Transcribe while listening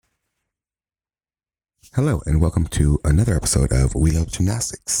Hello, and welcome to another episode of We Love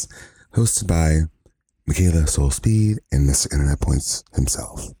Gymnastics, hosted by Michaela Soul Speed and Mr. Internet Points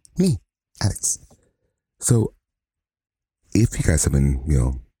himself, me, Alex. So, if you guys have been,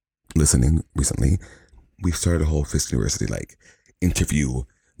 listening recently, we've started a whole Fisk University interview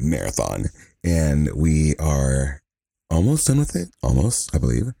marathon, and we are almost done with it. Almost, I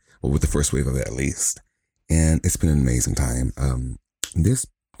believe, well, with the first wave of it at least. And it's been an amazing time. This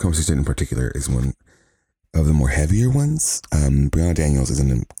conversation in particular is one of the more heavier ones. Breyana Daniels is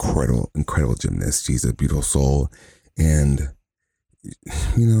an incredible gymnast. She's a beautiful soul. And,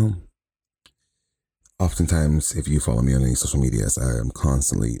 oftentimes, if you follow me on any social medias, I am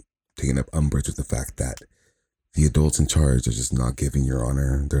constantly taking up umbrage with the fact that the adults in charge are just not giving your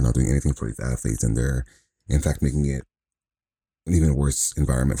honor. They're not doing anything for these athletes, and they're, in fact, making it an even worse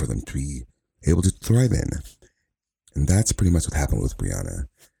environment for them to be able to thrive in. And that's pretty much what happened with Breyana.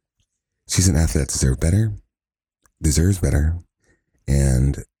 She's an athlete that deserves better.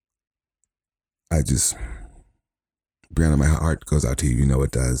 And Breyana, my heart goes out to you. You know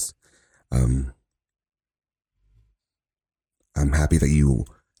it does. I'm happy that you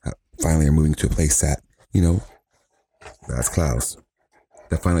finally are moving to a place that, that's Klaus,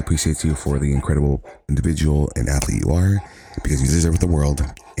 that finally appreciates you for the incredible individual and athlete you are, because you deserve the world.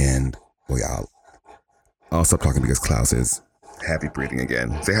 And, well, yeah, I'll stop talking because Klaus is happy breathing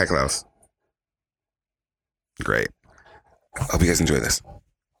again. Say hi, Klaus. Great. Hope you guys enjoy this.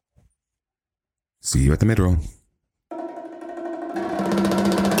 See you at the mid-roll.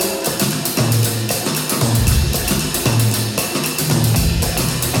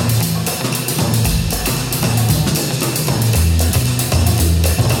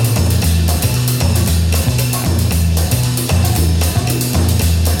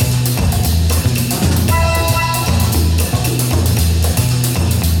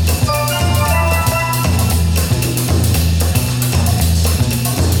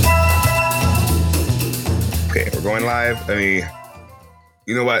 Going live. You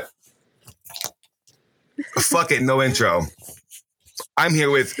know what? Fuck it, no intro. I'm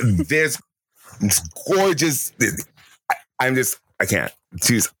here with this gorgeous. I can't.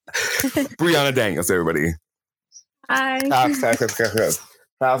 She's Breyana Daniels, everybody. Hi. Clap.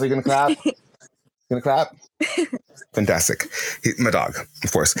 Are you gonna clap? Gonna clap? Fantastic. My dog,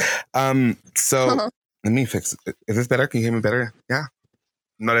 of course. So let me fix it. Is this better? Can you hear me better? Yeah.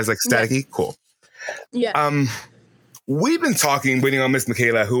 Not as staticky? Yeah. Cool. Yeah. We've been waiting on Miss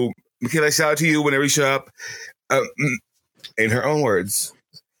Michaela, Michaela, shout out to you whenever you show up. In her own words,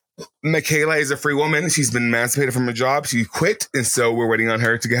 Michaela is a free woman. She's been emancipated from her job. She quit, and so we're waiting on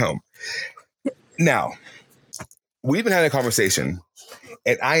her to get home. Now, we've been having a conversation,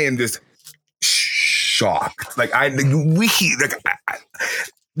 and I am just shocked.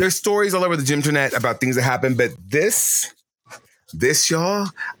 There's stories all over the gym internet about things that happen, but this, y'all,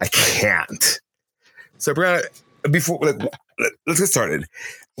 I can't. So, Breyana, before let's get started.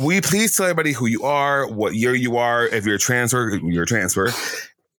 Will you please tell everybody who you are, what year you are, if you're a transfer,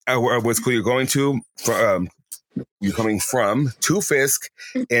 what school you're going to, you're coming from, to Fisk,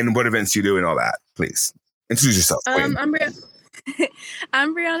 and what events you do and all that. Please introduce yourself. I'm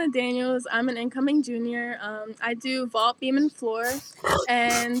Breyana Daniels. I'm an incoming junior. I do vault, beam, and floor,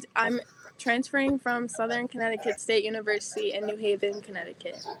 and I'm transferring from Southern Connecticut State University in New Haven,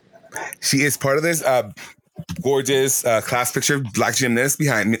 Connecticut. She is part of this gorgeous class picture black gymnast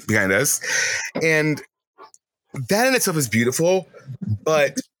behind us, and that in itself is beautiful.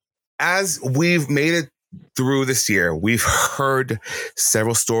 But as we've made it through this year, we've heard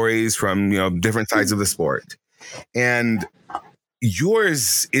several stories from different sides of the sport, and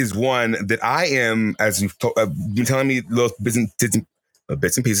yours is one that I am, as you've been telling me little bits and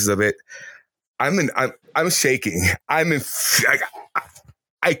pieces of it. I'm shaking. I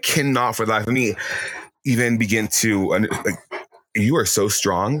cannot for the life of me even begin to. You are so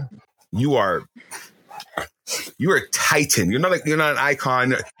strong. You are a titan. You're not an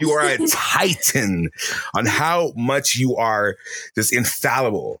icon. You are a titan on how much you are just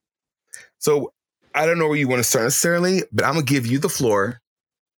infallible. So I don't know where you want to start necessarily, but I'm gonna give you the floor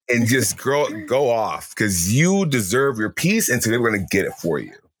and just go off, because you deserve your piece, and today we're gonna get it for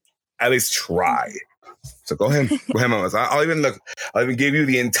you. At least try. So go ahead, Mama. I'll even give you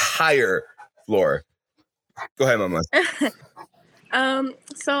the entire floor. Go ahead, Mama.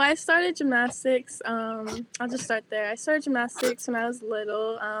 So I started gymnastics. I'll just start there. I started gymnastics when I was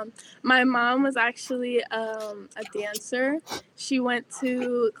little. My mom was actually a dancer. She went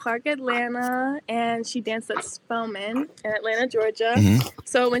to Clark Atlanta, and she danced at Spelman in Atlanta, Georgia. Mm-hmm.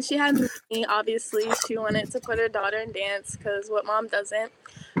 So when she had me, obviously she wanted to put her daughter in dance, because what mom doesn't?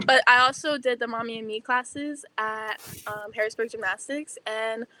 But I also did the Mommy and Me classes at Harrisburg Gymnastics,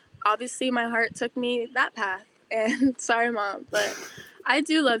 and obviously my heart took me that path. And sorry, Mom, but I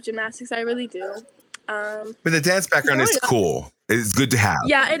do love gymnastics. I really do. But the dance background is Growing up, cool. It's good to have.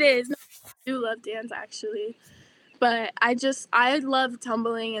 yeah, it is. No, I do love dance actually, but I love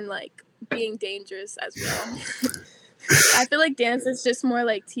tumbling and like being dangerous as well. I feel like dance is just more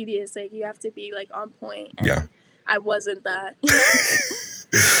like tedious. Like you have to be like on point. And Yeah. I wasn't that.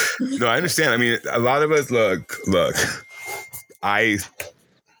 No, I understand. I mean, a lot of us look. I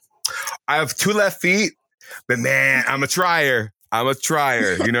have 2 left feet, but man, I'm a trier.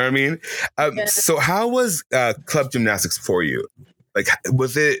 You know what I mean? Yeah. So how was club gymnastics for you? Like,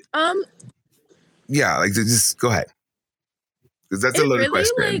 was it? Yeah, like just go ahead, because that's a loaded really,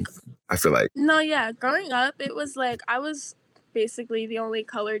 question. like, I feel like. No, yeah. Growing up, it was like I was basically the only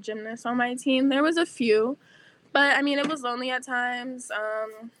colored gymnast on my team. There was a few, but I mean, it was lonely at times.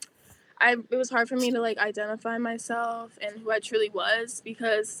 It was hard for me to like identify myself and who I truly was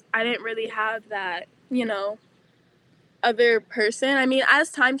because I didn't really have that, other person. I mean,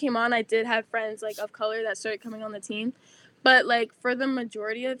 as time came on, I did have friends like of color that started coming on the team. But like for the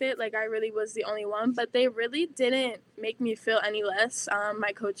majority of it, like I really was the only one. But they really didn't make me feel any less.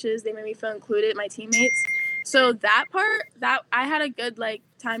 My coaches, they made me feel included, my teammates. So that part, that I had a good like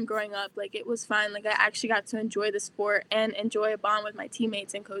time growing up. Like it was fun. Like I actually got to enjoy the sport and enjoy a bond with my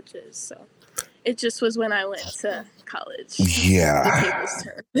teammates and coaches. So it just was when I went to college. Yeah. The tables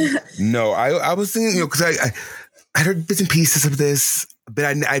turned. No, I was thinking, because I heard bits and pieces of this, but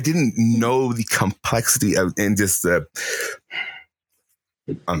I didn't know the complexity of and just the.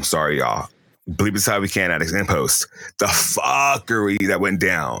 I'm sorry, y'all. Bleep this how we can at and post the fuckery that went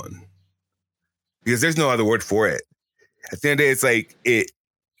down, because there's no other word for it. At the end of the day, it's like it.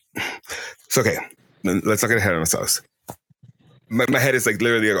 It's okay. Let's not get ahead of ourselves. My head is like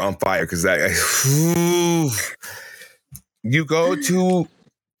literally on fire because you go to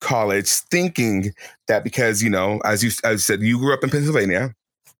college thinking that because, as you said, you grew up in Pennsylvania,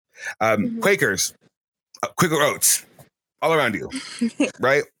 Quakers, Quaker oats, all around you,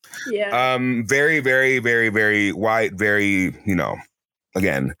 right? Yeah. Very, very, very, very white, very,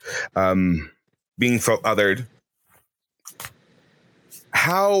 again, being felt othered.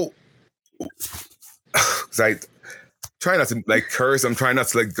 How, because I try not to like curse, I'm trying not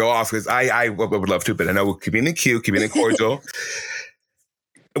to like go off because I would love to, but I know we're keeping it cute, keeping it cordial.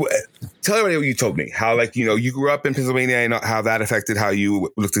 Tell everybody what you told me. How, like, you grew up in Pennsylvania and how that affected how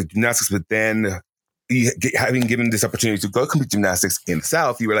you looked at gymnastics, but then having given this opportunity to go compete gymnastics in the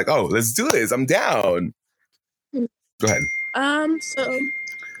South, you were like, oh, let's do this. I'm down. Go ahead. So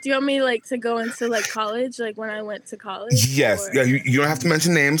do you want me like to go into like college, like when I went to college? Yes. Or? Yeah. You don't have to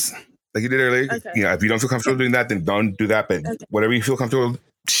mention names like you did earlier. Okay. If you don't feel comfortable doing that, then don't do that. But whatever you feel comfortable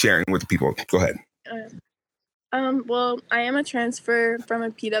sharing with the people, go ahead. Well, I am a transfer from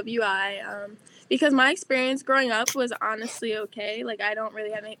a PWI, because my experience growing up was honestly okay. Like I don't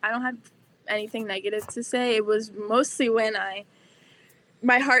have anything negative to say. It was mostly when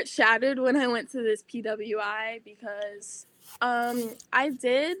my heart shattered when I went to this PWI because I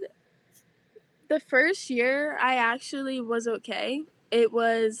did the first year I actually was okay. It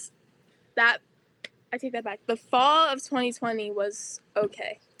was that I take that back. The fall of 2020 was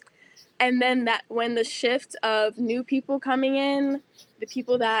okay. And then when the shift of new people coming in, the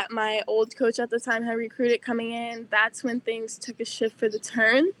people that my old coach at the time had recruited coming in, that's when things took a shift for the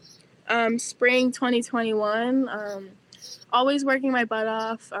turn. Spring 2021, always working my butt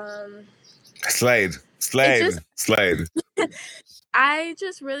off. Slade. I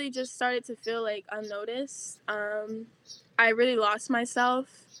just really just started to feel like unnoticed. I really lost myself,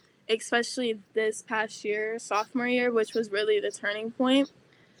 especially this past year, sophomore year, which was really the turning point.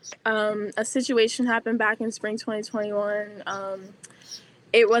 A situation happened back in spring 2021.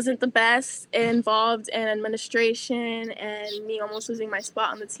 It wasn't the best. It involved an administration and me almost losing my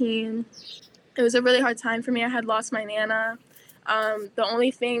spot on the team. It was a really hard time for me. I had lost my Nana. The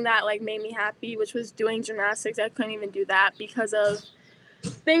only thing that like made me happy, which was doing gymnastics, I couldn't even do that because of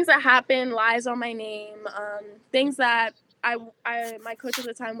things that happened, lies on my name, things that my coach at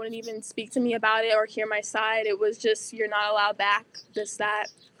the time wouldn't even speak to me about it or hear my side. It was just, you're not allowed back, this, that.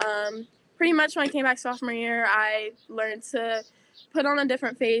 Pretty much when I came back sophomore year, I learned to put on a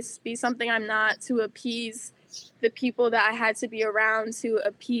different face, be something I'm not, to appease the people that I had to be around, to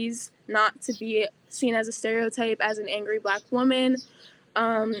appease not to be seen as a stereotype, as an angry Black woman.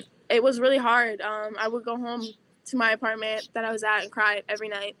 It was really hard. I would go home to my apartment that I was at and cry every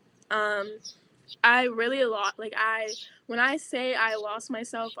night. I really lost, like, when I say I lost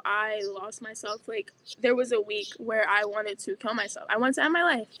myself, I lost myself. Like, there was a week where I wanted to kill myself. I wanted to end my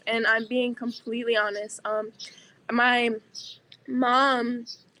life, and I'm being completely honest. My mom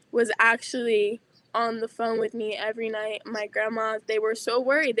was actually on the phone with me every night. My grandma, they were so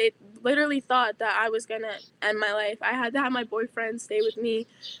worried. They literally thought that I was gonna end my life. I had to have my boyfriend stay with me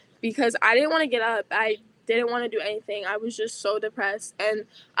because I didn't want to get up. I didn't want to do anything. I was just so depressed. And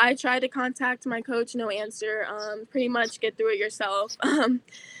I tried to contact my coach, no answer. Pretty much get through it yourself.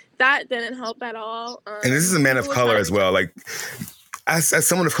 That didn't help at all. And this is a man of color as well. Like, as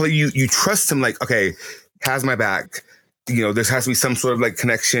someone of color, you trust him. Like, okay, has my back. You know, there has to be some sort of like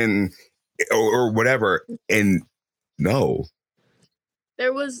connection or whatever. And no.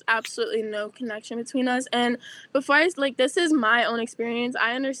 There was absolutely no connection between us. And before I, like, this is my own experience.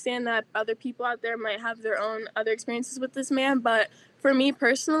 I understand that other people out there might have their own other experiences with this man, but for me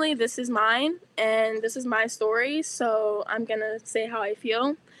personally, this is mine and this is my story. So I'm going to say how I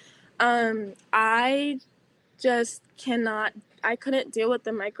feel. I just cannot, I couldn't deal with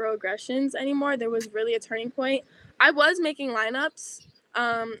the microaggressions anymore. There was really a turning point. I was making lineups.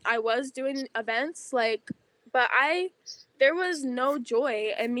 I was doing events, like, but there was no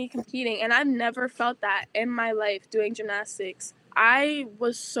joy in me competing, and I've never felt that in my life doing gymnastics. I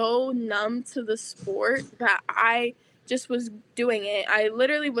was so numb to the sport that I just was doing it. I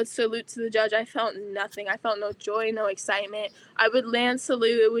literally would salute to the judge. I felt nothing. I felt no joy, no excitement. I would land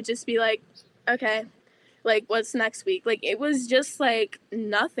salute. It would just be like, okay, like, what's next week? Like, it was just like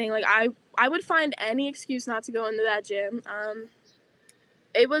nothing. Like, I would find any excuse not to go into that gym.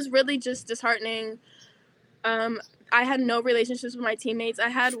 It was really just disheartening. I had no relationships with my teammates. I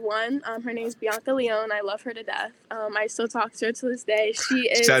had one. Her name is Bianca Leone. I love her to death. I still talk to her to this day. She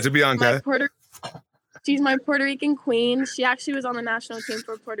is Shout out to Bianca. She's my Puerto Rican queen. She actually was on the national team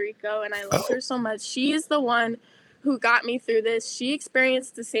for Puerto Rico, and I love her so much. She is the one who got me through this. She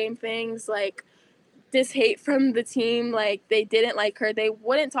experienced the same things, like this hate from the team. Like, they didn't like her. They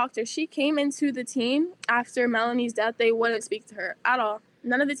wouldn't talk to her. She came into the team after Melanie's death. They wouldn't speak to her at all.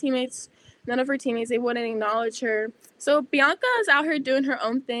 None of her teammates, they wouldn't acknowledge her. So Bianca is out here doing her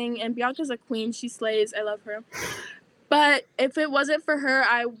own thing, and Bianca's a queen. She slays. I love her. But if it wasn't for her,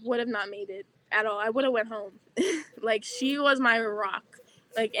 I would have not made it at all. I would have went home. Like, she was my rock.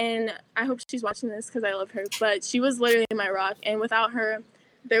 Like, and I hope she's watching this because I love her. But she was literally my rock, and without her,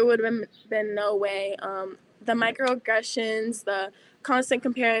 there would have been no way. The microaggressions, the constant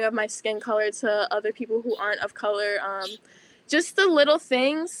comparing of my skin color to other people who aren't of color, just the little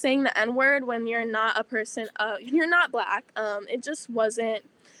things, saying the N-word when you're not a person, you're not black. It just wasn't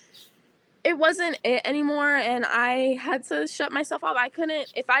it anymore, and I had to shut myself off. I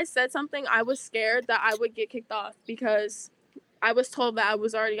couldn't, if I said something, I was scared that I would get kicked off because I was told that I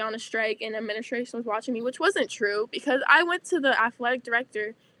was already on a strike and administration was watching me, which wasn't true because I went to the athletic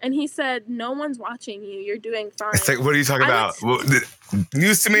director and he said, no one's watching you. You're doing fine. It's like, what are you talking about?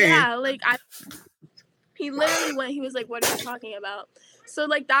 News to me. Yeah, like, he literally went, he was like, what are you talking about? So,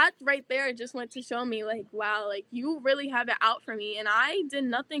 like, that right there just went to show me, like, wow, like, you really have it out for me, and I did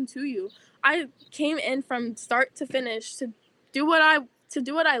nothing to you. I came in from start to finish to do what I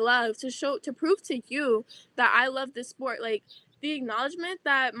love, to prove to you that I love this sport. Like, the acknowledgement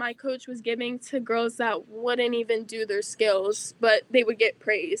that my coach was giving to girls that wouldn't even do their skills, but they would get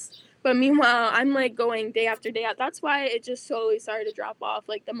praised. But meanwhile, I'm like going day after day out. That's why it just slowly started to drop off,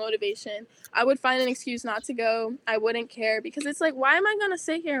 like the motivation. I would find an excuse not to go. I wouldn't care because it's like, why am I going to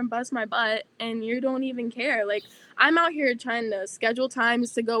sit here and bust my butt and you don't even care? Like, I'm out here trying to schedule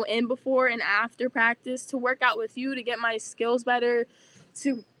times to go in before and after practice, to work out with you, to get my skills better,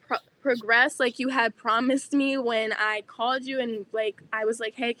 to progress like you had promised me when I called you and, like, I was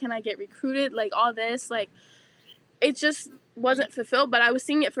like, hey, can I get recruited? Like, all this, like, it just wasn't fulfilled, but I was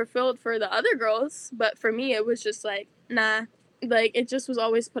seeing it fulfilled for the other girls. But for me, it was just like, nah, like, it just was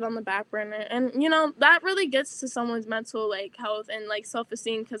always put on the back burner. And, you know, that really gets to someone's mental, like, health and, like,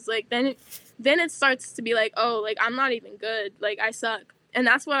 self-esteem. Because, like, then it starts to be like, oh, like, I'm not even good. Like, I suck. And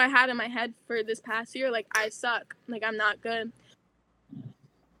that's what I had in my head for this past year. Like, I suck. Like, I'm not good.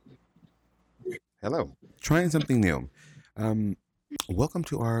 Hello. Trying something new. Welcome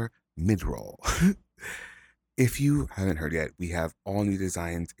to our mid-roll. If you haven't heard yet, we have all new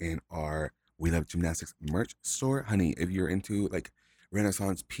designs in our We Love Gymnastics merch store. Honey, if you're into, like,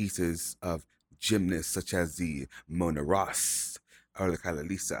 Renaissance pieces of gymnasts such as the Mona Ross or the Kyla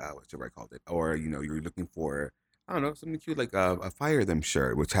Lisa, whichever I called it, or, you know, you're looking for, I don't know, something cute like a Fire Them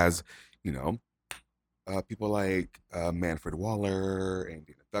shirt, which has, you know, people like Manfred Waller and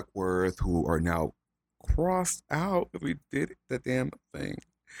Dana Duckworth, who are now crossed out. We did the damn thing.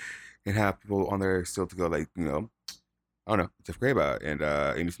 and have people on there still to go like, you know, I don't know, Jeff Graba and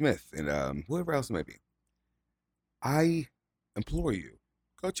Amy Smith and whoever else it might be. I implore you,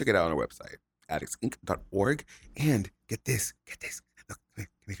 go check it out on our website, addictsinc.org, and get this. Look,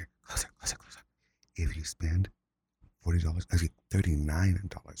 come here, closer. If you spend $40, actually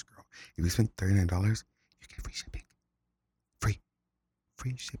 $39, girl. If you spend $39, you get free shipping.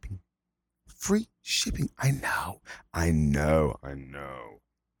 Free shipping. Free shipping. I know.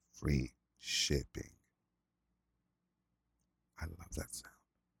 Free shipping. I love that sound.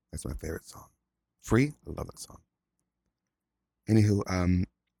 That's my favorite song. Free. I love that song. Anywho,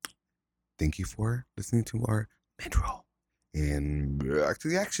 thank you for listening to our mid-roll. And back to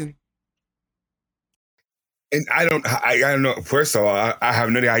the action. And I don't know. First of all, I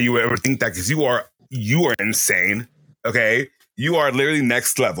have no idea how you would ever think that, because you are insane. Okay, you are literally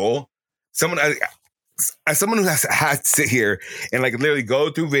next level. As someone who has had to sit here and like literally go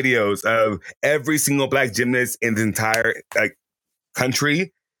through videos of every single Black gymnast in the entire like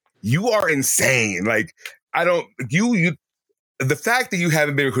country, you are insane. Like I don't you the fact that you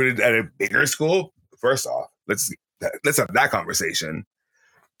haven't been recruited at a bigger school. First off, let's have that conversation.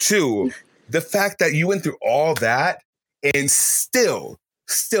 Two, the fact that you went through all that and still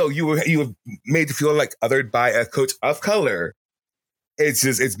you were made to feel like othered by a coach of color.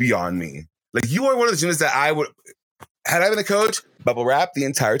 It's beyond me. Like you are one of the gymnasts that I would, had I been a coach, bubble wrap the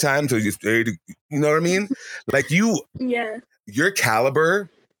entire time. So you know what I mean? Like your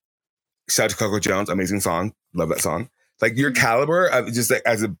caliber. Shout out to Coco Jones, amazing song, love that song. Like your caliber of just like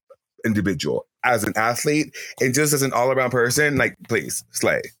as an individual, as an athlete, and just as an all around person, like please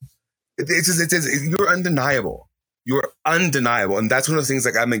slay. You're undeniable. You're undeniable. And that's one of those things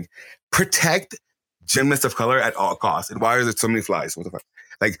like I'm like, protect gymnasts of color at all costs. And why are there so many flies? What the fuck?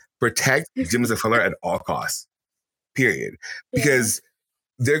 Like protect gymnasts of color at all costs. Period. Because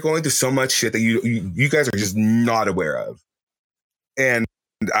they're going through so much shit that you guys are just not aware of. And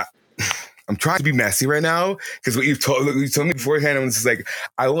I'm trying to be messy right now because what you told me beforehand, I was just like,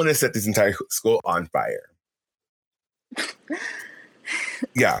 I want to set this entire school on fire.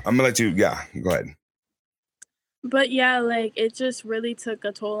 Yeah, I'm gonna let you. Yeah, go ahead. But yeah, like it just really took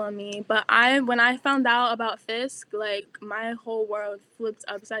a toll on me. But when I found out about Fisk, like my whole world flipped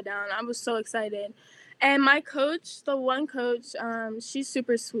upside down. I was so excited. And my coach, the one coach, she's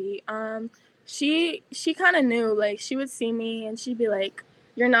super sweet. She kind of knew, like she would see me and she'd be like,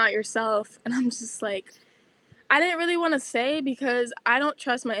 "You're not yourself," and I'm just like, I didn't really want to say because I don't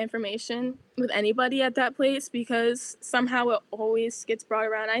trust my information with anybody at that place because somehow it always gets brought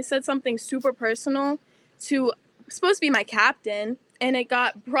around. I said something super personal to supposed to be my captain, and it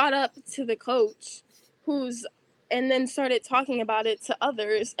got brought up to the coach, and then started talking about it to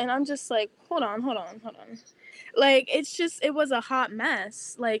others, and I'm just like, hold on. Like it was a hot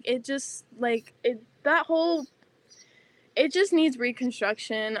mess. Like it just needs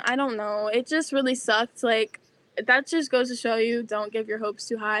reconstruction. I don't know. It just really sucked. Like that just goes to show you, don't give your hopes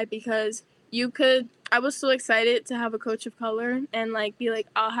too high, because I was so excited to have a coach of color and like be like,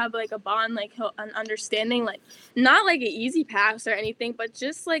 I'll have like a bond, like an understanding, like not like an easy pass or anything, but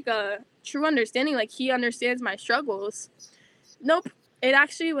just like a true understanding. Like he understands my struggles. Nope. It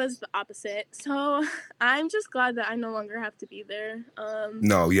actually was the opposite. So I'm just glad that I no longer have to be there.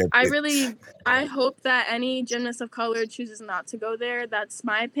 I hope that any gymnast of color chooses not to go there. That's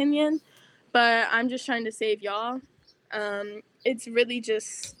my opinion. But I'm just trying to save y'all. It's really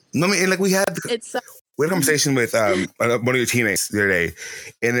just... No, I mean, like we had a conversation with one of your teammates the other day,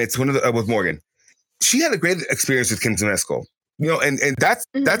 and it's with Morgan. She had a great experience with Kim Zimesco, you know, and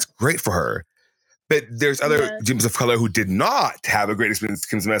that's great for her. But there's other gyms of color who did not have a great experience with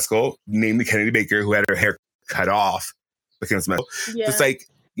Kim Zimesco, namely Kennedy Baker, who had her hair cut off by Kim Zimesco. Yeah. It's like,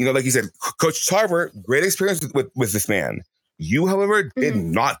 you know, like you said, Coach Tarver, great experience with this man. You, however, did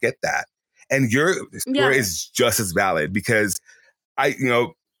not get that. And your story is just as valid because like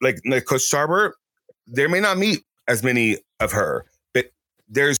Coach Tarver, there may not meet as many of her, but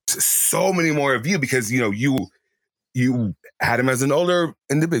there's so many more of you because, you know, you had him as an older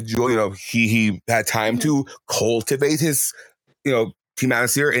individual. You know, he had time to cultivate his, you know, team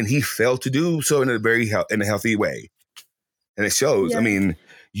atmosphere, and he failed to do so in a healthy way, and it shows. Yeah. I mean,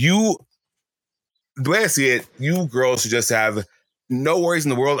 the way I see it, you girls should just have no worries in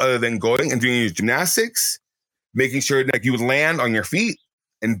the world other than going and doing your gymnastics, making sure that you land on your feet,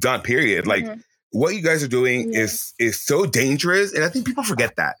 and done. Period. Like what you guys are doing is so dangerous, and I think people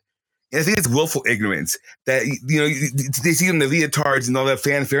forget that. And I think it's willful ignorance that, you know, they see them in the leotards and all that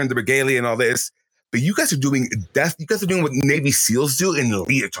fanfare and the regalia and all this, but you guys are doing death. You guys are doing what Navy SEALs do in the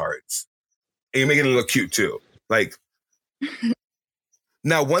leotards, and you're making it look cute too. Like,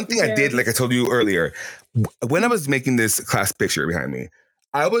 Now, one thing I did, like I told you earlier, when I was making this class picture behind me,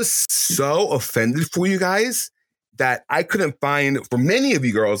 I was so offended for you guys that I couldn't find, for many of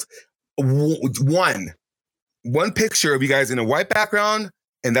you girls, one picture of you guys in a white background,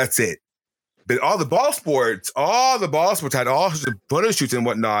 and that's it. But all the ball sports had all sorts of photo shoots and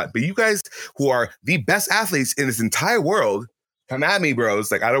whatnot. But you guys who are the best athletes in this entire world, come at me,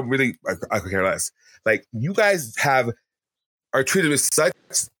 bros. Like, I could care less. Like, you guys are treated with such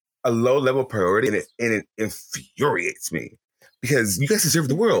a low level priority, and it infuriates me because you guys deserve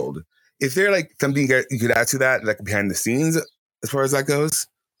the world. Is there like something you could add to that, like behind the scenes, as far as that goes?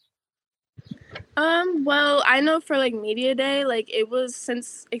 Well, I know for like media day, like it was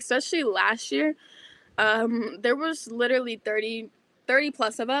especially last year, there was literally 30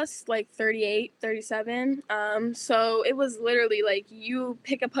 plus of us, like 38, 37. So it was literally like you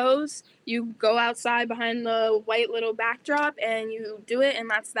pick a pose, you go outside behind the white little backdrop and you do it, and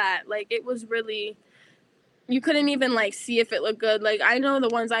that's that. Like it was really, you couldn't even like see if it looked good. Like I know the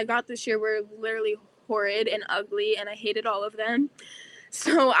ones I got this year were literally horrid and ugly, and I hated all of them.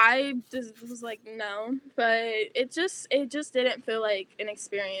 So I just was like, no, but it just didn't feel like an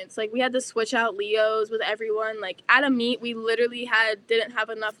experience. Like we had to switch out Leos with everyone. Like at a meet, we literally didn't have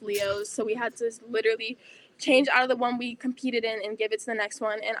enough Leos, so we had to literally change out of the one we competed in and give it to the next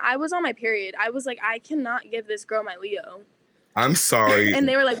one. And I was on my period. I was like, I cannot give this girl my Leo. I'm sorry. And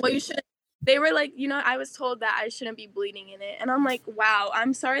they were like, well, you shouldn't. They were like, I was told that I shouldn't be bleeding in it. And I'm like, wow,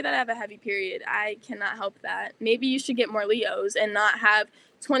 I'm sorry that I have a heavy period. I cannot help that. Maybe you should get more Leos and not have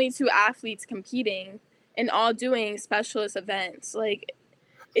 22 athletes competing and all doing specialist events. Like,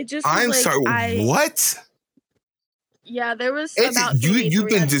 it just was I'm sorry, what? Yeah, there was about you've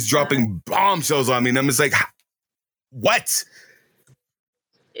been just dropping bombshells on me, and I'm just like, what?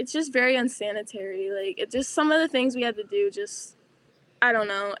 It's just very unsanitary. Like, it just, some of the things we had to do just, I don't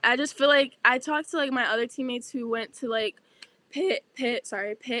know. I just feel like I talked to like my other teammates who went to like Pitt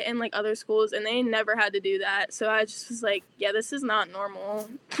and like other schools, and they never had to do that. So I just was like, yeah, this is not normal.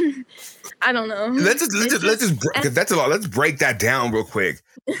 I don't know. Let's that's a lot. Let's break that down real quick.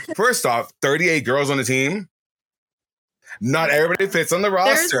 First off, 38 girls on the team. Not everybody fits on the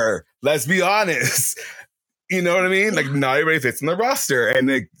roster. Let's be honest. You know what I mean? Like not everybody fits on the roster,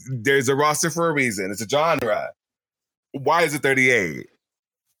 and there's a roster for a reason. It's a genre. Why is it 38?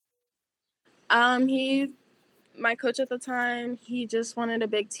 My coach at the time, he just wanted a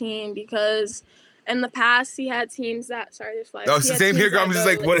big team because in the past he had teams that, sorry, there's flies. Oh, it's the same here, girl. I'm just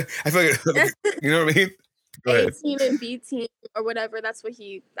like, what? I feel like, you know what I mean? Go ahead. A team and B team or whatever. That's what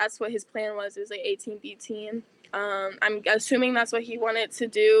his plan was. It was like A team, B team. I'm assuming that's what he wanted to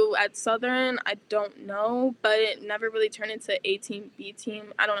do at Southern. I don't know, but it never really turned into A team, B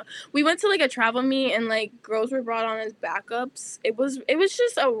team. I don't know. We went to like a travel meet and like girls were brought on as backups. It was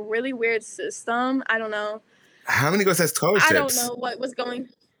just a really weird system. I don't know. How many girls had scholarships? I don't know what was going.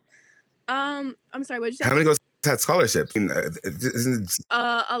 I'm sorry. What did you say? How many girls had scholarships?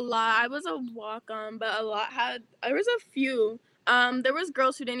 A lot. I was a walk-on, but there was a few. There was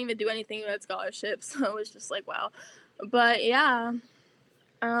girls who didn't even do anything who had scholarships, so it was just like, wow. But yeah,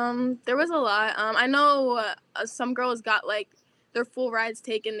 there was a lot. I know some girls got like their full rides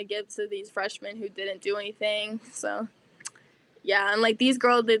taken to give to these freshmen who didn't do anything. So yeah, and like the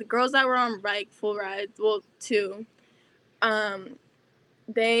girls that were on like full rides, well, two,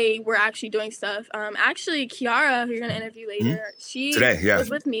 they were actually doing stuff. Actually, Kiara, who you're gonna interview later, she was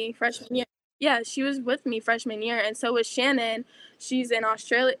with me freshman year. Yeah, she was with me freshman year, and so was Shannon. She's in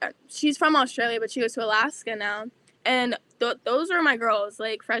Australia. She's from Australia, but she goes to Alaska now. And those were my girls.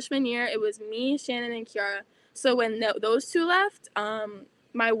 Like freshman year, it was me, Shannon, and Kiara. So when those two left,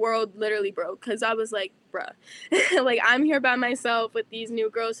 my world literally broke because I was like, bruh, like I'm here by myself with these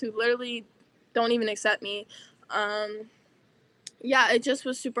new girls who literally don't even accept me. Yeah, it just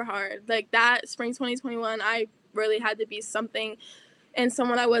was super hard. Like that spring 2021, I really had to be something and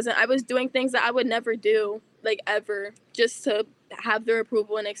someone I wasn't. I was doing things that I would never do, like ever, just to have their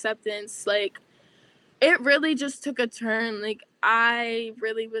approval and acceptance. Like it really just took a turn. Like I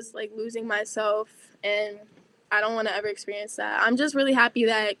really was like losing myself, and I don't want to ever experience that. I'm just really happy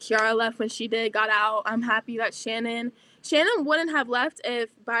that Kiara left when she did, got out. I'm happy that Shannon wouldn't have left if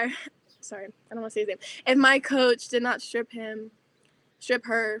sorry, I don't want to say his name. If my coach did not strip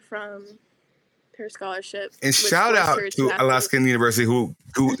her from her scholarship. And shout out to Alaskan University who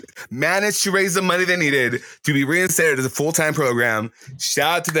managed to raise the money they needed to be reinstated as a full-time program.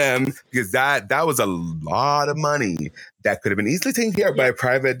 Shout out to them because that was a lot of money that could have been easily taken care of by a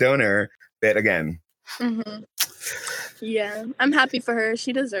private donor. But again. Mm-hmm. Yeah, I'm happy for her.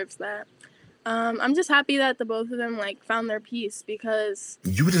 She deserves that. I'm just happy that the both of them like found their peace because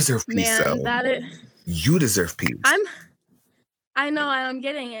You deserve peace, man, though. You deserve peace. I know I'm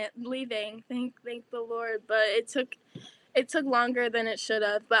getting it, leaving. Thank the Lord, but it took longer than it should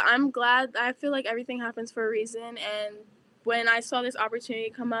have. But I'm glad. I feel like everything happens for a reason, and when I saw this opportunity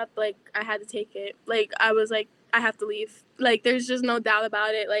come up, like I had to take it. Like I was like, I have to leave. Like there's just no doubt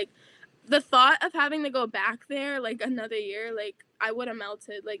about it. Like the thought of having to go back there like another year, like I would have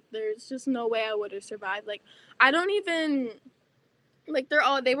melted. Like there's just no way I would have survived. Like I don't even like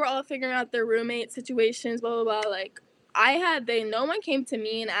they were all figuring out their roommate situations, blah blah blah. Like no one came to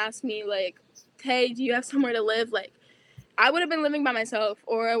me and asked me like, hey, do you have somewhere to live? Like I would have been living by myself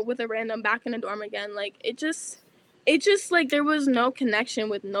or with a random back in a dorm again. Like it just like there was no connection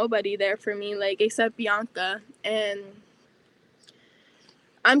with nobody there for me, like except Bianca. And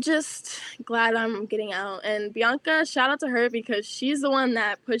I'm just glad I'm getting out. And Bianca, shout out to her because she's the one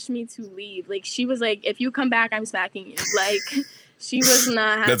that pushed me to leave. Like she was like, if you come back, I'm smacking you. Like she was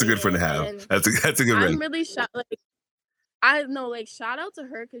not happy. That's a good friend to have. That's a good friend. I'm really shocked. Like I know, like shout out to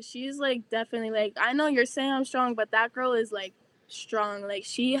her because she's like definitely like, I know you're saying I'm strong, but that girl is like strong. Like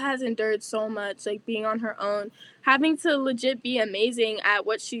she has endured so much, like being on her own, having to legit be amazing at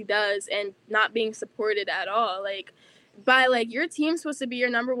what she does and not being supported at all. Like by like your team's supposed to be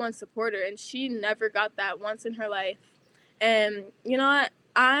your number one supporter, and she never got that once in her life. And you know what?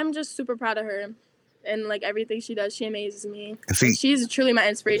 I'm just super proud of her and like everything she does. She amazes me, and she's truly my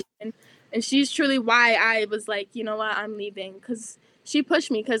inspiration. And she's truly why I was like, you know what, I'm leaving, because she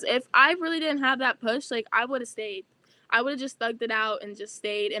pushed me. Because if I really didn't have that push, like I would have stayed. I would have just thugged it out and just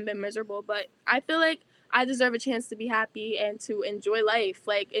stayed and been miserable. But I feel like I deserve a chance to be happy and to enjoy life,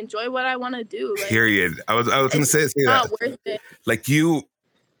 like enjoy what I want to do. Like, period. I was gonna say not that. Worth it. Like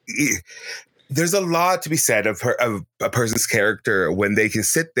there's a lot to be said of a person's character when they can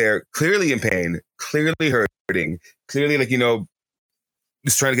sit there clearly in pain, clearly hurting, clearly like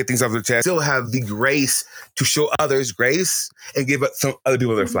just trying to get things off their chest, still have the grace to show others grace and give some other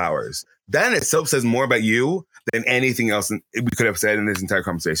people their flowers. That in itself says more about you than anything else we could have said in this entire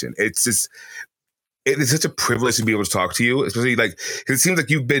conversation. It's just, it is such a privilege to be able to talk to you, especially like, because it seems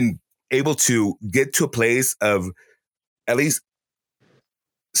like you've been able to get to a place of at least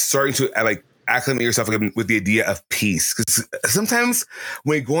starting to like acclimate yourself with the idea of peace. Because sometimes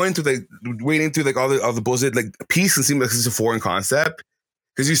when you're going through like wading through like all the bullshit, like peace can seem like it's a foreign concept.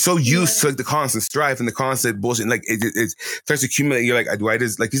 Because you're so used to like the constant strife and the constant bullshit, and like it starts to accumulate. You're like, do I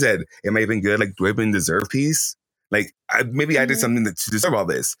just, like you said, am I even good? Like, do I even deserve peace? Like, maybe I did something to deserve all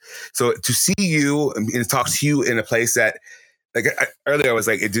this. So to see you and talk to you in a place that, like earlier, I was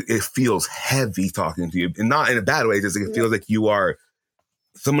like, it feels heavy talking to you, and not in a bad way. Just like it feels like you are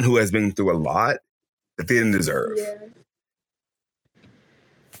someone who has been through a lot that they didn't deserve. Yeah.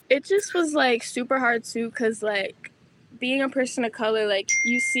 It just was like super hard too, because like being a person of color, like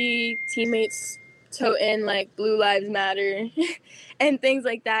you see teammates toting like Blue Lives Matter and things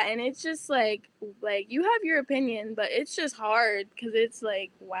like that, and it's just like you have your opinion, but it's just hard because it's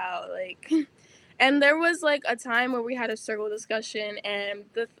like, wow, like and there was like a time where we had a circle discussion and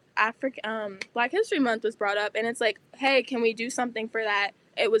the Black History Month was brought up, and it's like, hey, can we do something for that?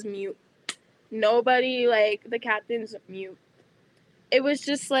 It was mute. Nobody, like the captain's mute. It was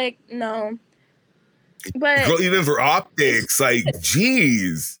just like, no. But girl, even for optics, like,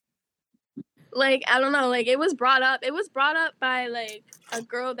 geez. Like, I don't know, like it was brought up by like a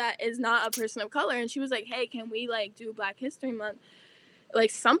girl that is not a person of color, and she was like, hey, can we like do Black History Month, like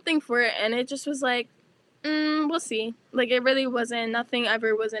something for it? And it just was like, we'll see. Like it really wasn't, nothing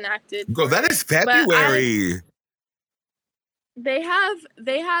ever was enacted. Girl, that is February. They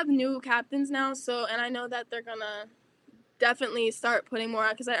have new captains now, so, and I know that they're gonna definitely start putting more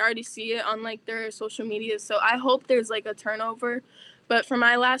out, because I already see it on like their social media. So I hope there's like a turnover. But for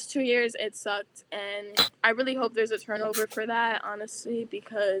my last 2 years, it sucked, and I really hope there's a turnover for that, honestly,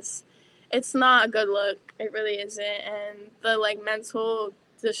 because it's not a good look. It really isn't. And the like mental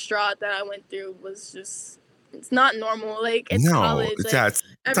distraught that I went through was just, it's not normal. Like it's college. Like, it's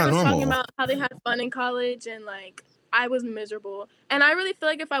everyone's not normal. talking about how they had fun in college, and like I was miserable. And I really feel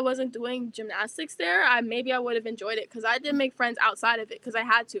like if I wasn't doing gymnastics there, maybe I would have enjoyed it, because I did make friends outside of it because I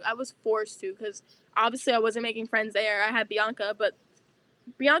had to. I was forced to, because obviously I wasn't making friends there. I had Bianca, but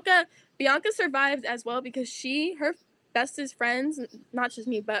Bianca survived as well because her bestest friends, not just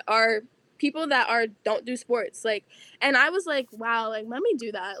me, but are people that don't do sports. Like, and I was like, wow, like let me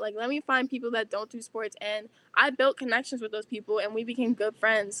do that. Like let me find people that don't do sports, and I built connections with those people and we became good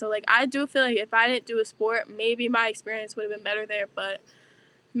friends. So like I do feel like if I didn't do a sport, maybe my experience would have been better there. But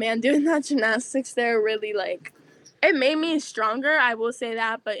man, doing that gymnastics there really like It made me stronger, I will say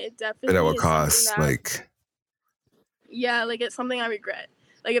that, but it But at definitely what is something cost? that, Like, yeah, like it's something I regret.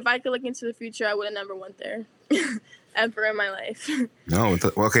 Like if I could look into the future, I would have never went there ever in my life. no.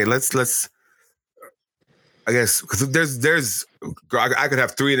 Well, okay, let's. I guess because I could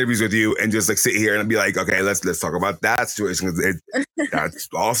have 3 interviews with you and just like sit here and be like, okay, let's talk about that situation because that's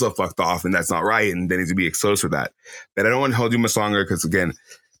also fucked off and that's not right and they need to be exposed for that. But I don't want to hold you much longer because again,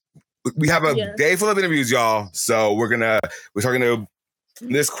 we have a Yeah. day full of interviews, y'all. So we're talking to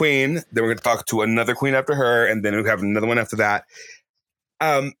this queen, then we're gonna talk to another queen after her, and then we have another one after that.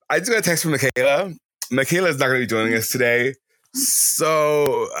 I just got a text from Michaela. Michaela is not gonna be joining us today,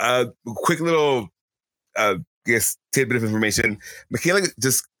 so quick little tidbit of information. Michaela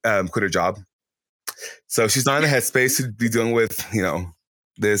just quit her job, so she's not in the headspace to be dealing with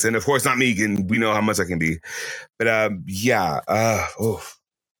this, and of course not me. And we know how much I can be, but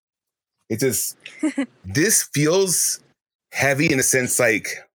it just this feels heavy in a sense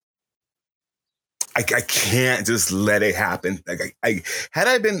like I can't just let it happen. Like I had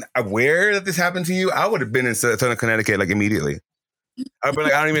I been aware that this happened to you, I would have been in Southern Connecticut like immediately. I'd be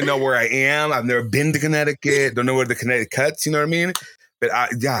like, I don't even know where I am. I've never been to Connecticut. Don't know where the Connecticut cuts. You know what I mean? But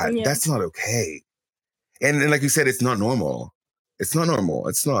Yeah. that's not okay. And like you said, it's not normal. It's not normal.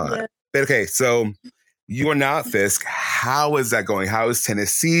 It's not. Yeah. But okay, so you are now at Fisk. How is that going? How is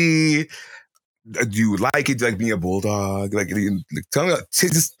Tennessee? Do you like it? Do you like being a bulldog? Tell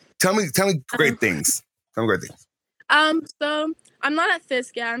me great things. Tell me great things. So I'm not at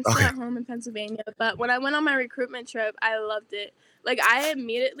Fisk yet. I'm still Okay. at home in Pennsylvania. But when I went on my recruitment trip, I loved it. Like I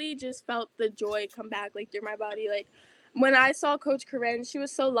immediately just felt the joy come back like through my body. Like when I saw Coach Corinne, she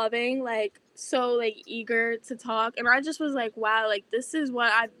was so loving, like so like eager to talk, and I just was like, wow, like this is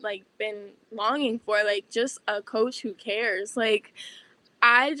what I've like been longing for. Like just a coach who cares. Like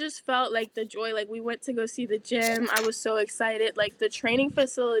I just felt like the joy. Like we went to go see the gym. I was so excited. Like the training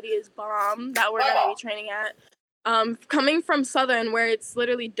facility is bomb that we're gonna be training at. Coming from Southern where it's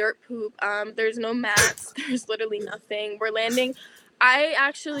literally dirt poop, there's no mats, there's literally nothing. We're landing. I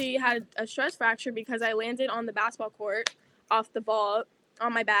actually had a stress fracture because I landed on the basketball court off the ball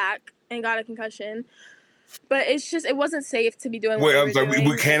on my back and got a concussion. But it wasn't safe to be doing what Wait, we I'm were sorry. doing.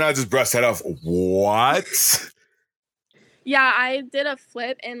 We cannot just brush that off. What? Yeah, I did a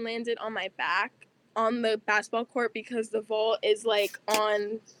flip and landed on my back on the basketball court because the vault is like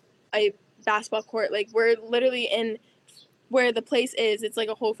on a basketball court. Like we're literally in where the place is. It's like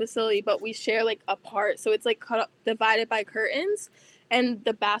a whole facility, but we share like a part. So it's like cut up, divided by curtains, and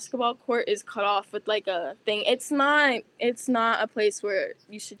the basketball court is cut off with like a thing. It's not a place where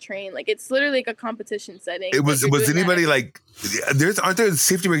you should train. Like it's literally like a competition setting. Was anybody like? Aren't there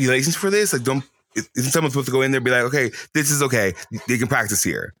safety regulations for this? Like, isn't someone supposed to go in there and be like, okay, this is okay, they can practice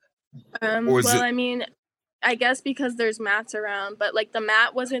here? I mean, I guess because there's mats around, but like the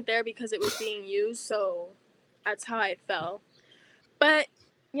mat wasn't there because it was being used, so that's how I fell. But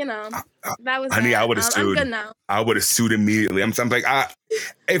that was honey, that. I would have sued. I'm good now. I would have sued immediately. I'm like,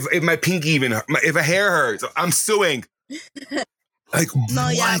 if my pinky if a hair hurts, I'm suing. Like, no,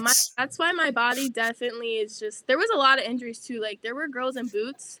 what? yeah, that's why my body definitely is just. There was a lot of injuries too. Like there were girls in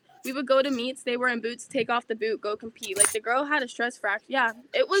boots. We would go to meets. They were in boots. Take off the boot. Go compete. Like the girl had a stress fracture. Yeah,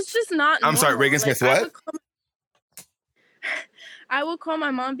 it was just not. I'm sorry, normal. Reagan Smith. What? I would call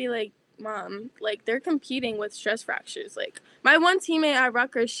my mom and be like, Mom, like they're competing with stress fractures. Like my one teammate at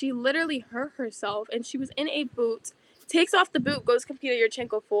Rutgers, she literally hurt herself and she was in a boot, takes off the boot, goes compete at your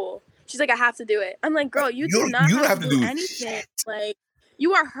Chenko full. She's like, I have to do it. I'm like, girl, you do not have to do anything. Like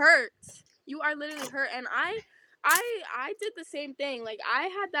you are hurt. You are literally hurt. And I did the same thing. Like I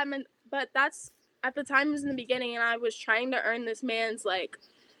had that, but that's at the time it was in the beginning, and I was trying to earn this man's like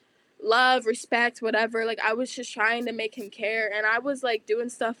love, respect, whatever. Like I was just trying to make him care, and I was like doing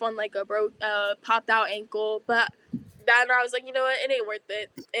stuff on like a popped out ankle, but then I was like, you know what, it ain't worth it.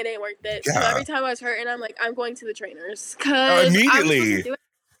 It ain't worth it. Yeah. So every time I was hurting, I'm like, I'm going to the trainers because immediately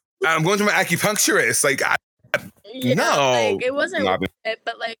I'm going to my acupuncturist. Like, no, like it wasn't worth it,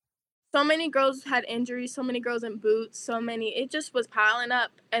 but like so many girls had injuries, so many girls in boots, so many. It just was piling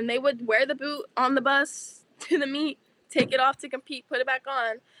up, and they would wear the boot on the bus to the meet, take it off to compete, put it back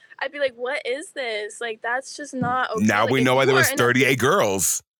on. I'd be like, what is this? Like, that's just not okay. Now like, we know why there was 38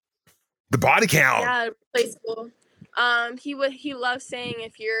 girls. The body count. Yeah, play school. He loved saying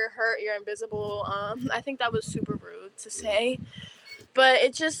if you're hurt, you're invisible. I think that was super rude to say. But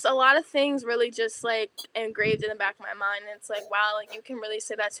it's just a lot of things really just like engraved in the back of my mind. And it's like, wow, like you can really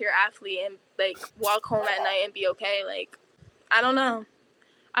say that to your athlete and like walk home at night and be okay. Like, I don't know.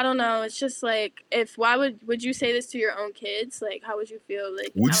 It's just like, why would you say this to your own kids? Like, how would you feel?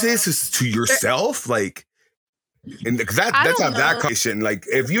 Like, would you say this to yourself? Like, And because I that's don't not that know. conversation. Like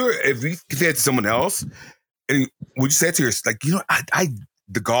if you compare it to someone else, and would you say it to yourself, like, you know, I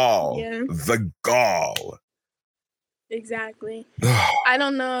the gall, Yeah, the gall. exactly. I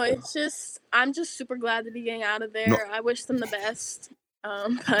don't know. It's just I'm just super glad to be getting out of No, there. I wish them the best.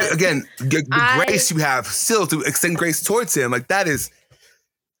 But again, the I grace you have still to extend grace towards him, like that is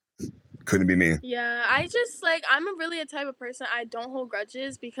couldn't be me. yeah, I just like I'm a type of person I don't hold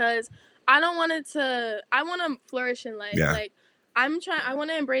grudges because I don't want it to I want to flourish in life. Yeah. Like I want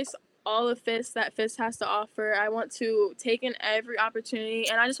to embrace all of Fisk that Fisk has to offer. I want to take in every opportunity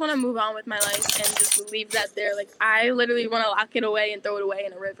and I just want to move on with my life and just leave that there. Like I literally want to lock it away and throw it away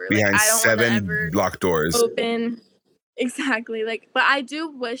in a river. Like Behind I don't want to 7 ever locked doors. open. Exactly. Like, but I do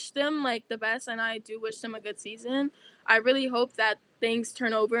wish them like the best, and I do wish them a good season. I really hope that things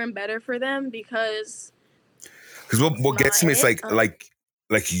turn over and better for them because Because it's what gets not me is it. like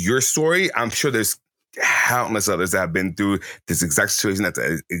your story. I'm sure there's countless others that have been through this exact situation at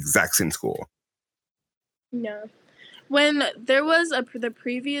the exact same school. Yeah. When there was the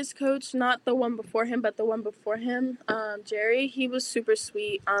previous coach, not the one before him, but the one before him, Jerry, he was super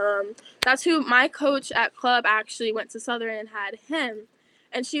sweet. That's who my coach at club actually went to Southern and had him,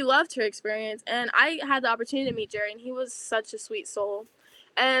 and she loved her experience. And I had the opportunity to meet Jerry, and he was such a sweet soul.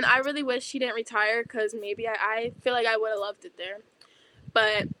 And I really wish he didn't retire because maybe I feel like I would have loved it there.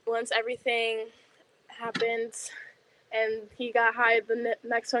 But once everything happened and he got hired, the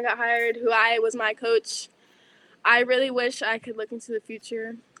next one got hired, who I was my coach. I really wish I could look into the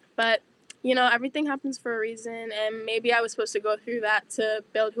future, but you know, everything happens for a reason, and maybe I was supposed to go through that to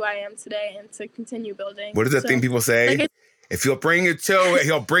build who I am today and to continue building. What is the thing people say? Like If he'll bring you to it,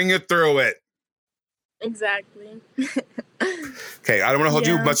 he'll bring you through it. exactly. Okay, I don't want to hold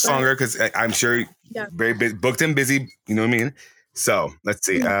you Yeah, much longer because I'm sure yeah. very booked and busy. You know what I mean? So let's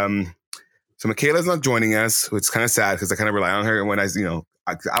see. So Michaela's not joining us, which is kind of sad because I kind of rely on her when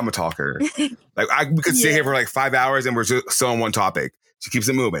I'm a talker. Like we could stay here for like 5 hours and we're just still on one topic. She keeps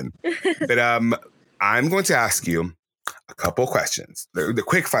it moving. But I'm going to ask you a couple questions. The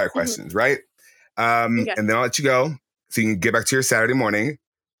quick fire questions, right? Okay. And then I'll let you go so you can get back to your Saturday morning.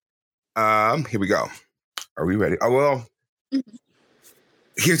 Here we go. Are we ready? Oh well.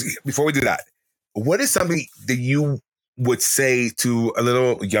 Before we do that, what is something that you would say to a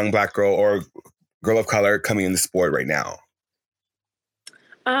little young Black girl or girl of color coming in the sport right now?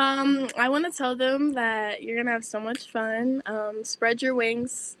 I want to tell them that you're gonna have so much fun. Spread your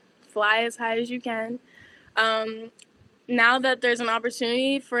wings, fly as high as you can. Now that there's an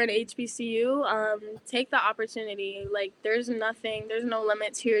opportunity for an HBCU, take the opportunity. Like there's no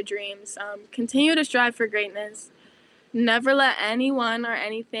limit to your dreams. Continue to strive for greatness. Never let anyone or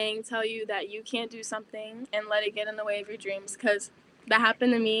anything tell you that you can't do something and let it get in the way of your dreams, because that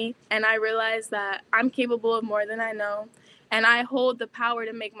happened to me and I realized that I'm capable of more than I know and I hold the power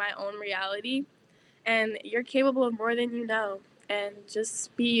to make my own reality, and you're capable of more than you know, and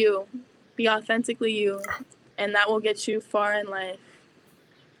just be you. Be authentically you, and that will get you far in life.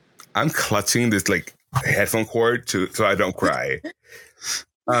 I'm clutching this like headphone cord so I don't cry.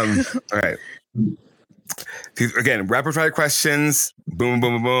 All right. Again, rapid fire questions. Boom,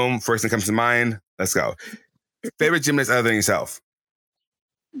 boom, boom, boom. First thing comes to mind. Let's go. Favorite gymnast other than yourself?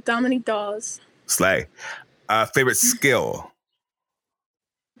 Dominique Dawes. Slay. Favorite skill?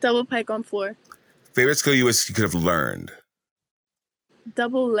 Double pike on floor. Favorite skill you wish you could have learned?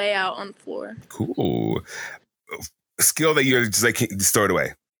 Double layout on floor. Cool. Skill that you're just like just throw it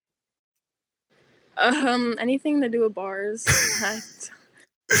away. Anything to do with bars.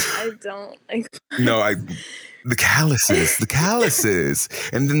 I don't. No, the calluses,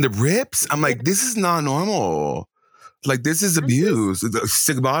 and then the rips. I'm like, this is not normal. Like, this is abuse. The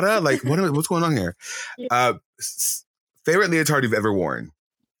stigmata. Like, what's going on here? Yeah. Favorite leotard you've ever worn?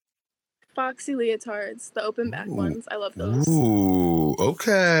 Foxy leotards, the open back ones. I love those. Ooh,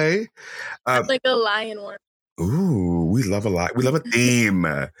 okay. Like a lion one. Ooh, we love a theme.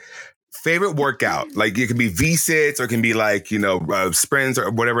 Favorite workout, like it can be V-sits or it can be like, sprints or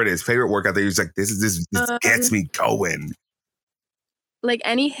whatever it is. Favorite workout that you're just like, this gets me going. Like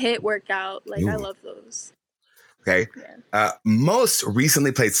any HIIT workout, like Ooh. I love those. Okay. Yeah. Most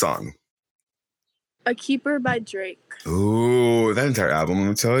recently played song. A Keeper by Drake. Ooh, that entire album, let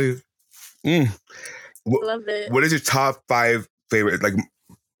me tell you. Love it. What is your top 5 favorite, like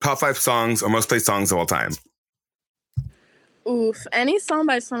top 5 songs or most played songs of all time? Oof. Any song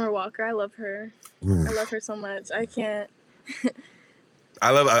by Summer Walker. I love her. Oof. I love her so much. I can't. I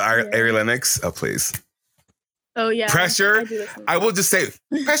love Ari Lennox. Oh, please. Oh, yeah. Pressure. I will just say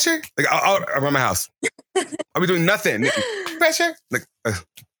pressure. Like I'll around my house. I'll be doing nothing. Pressure. Like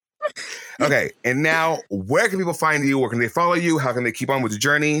Okay, and now where can people find you? Where can they follow you? How can they keep on with the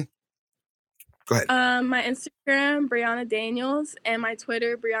journey? Go ahead. My Instagram, Breyana Daniels, and my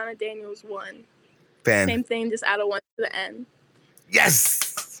Twitter, Breyana Daniels 1. Fan. Same thing, just add a 1 to the end.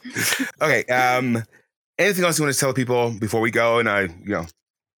 Yes. Okay. Anything else you want to tell people before we go? And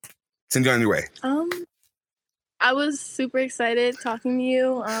send you on your way. I was super excited talking to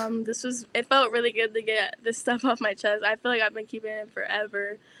you. It felt really good to get this stuff off my chest. I feel like I've been keeping it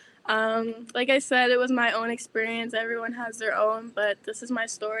forever. Like I said, it was my own experience. Everyone has their own, but this is my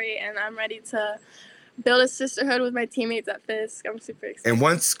story, and I'm ready to build a sisterhood with my teammates at Fisk. I'm super excited. And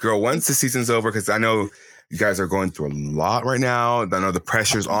once the season's over, because I know you guys are going through a lot right now. I know the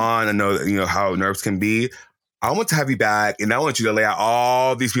pressure's on. I know how nerves can be. I want to have you back, and I want you to lay out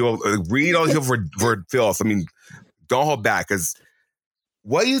all these people, read all these people for filth. I mean, don't hold back, because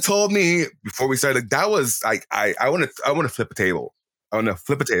what you told me before we started, that was like, I want to flip a table. I want to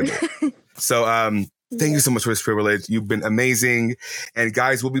flip a table. So, thank you so much for this privilege. You've been amazing. And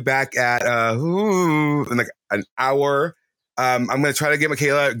guys, we'll be back at in like an hour. I'm going to try to get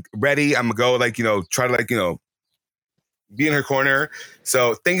Michaela ready. I'm going to go try to be in her corner.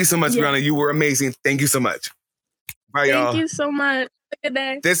 So thank you so much, Breyana. You were amazing. Thank you so much. Bye, y'all. Thank you so much. Have a good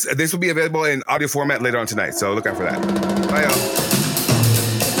day. This will be available in audio format later on tonight. So look out for that. Bye, y'all.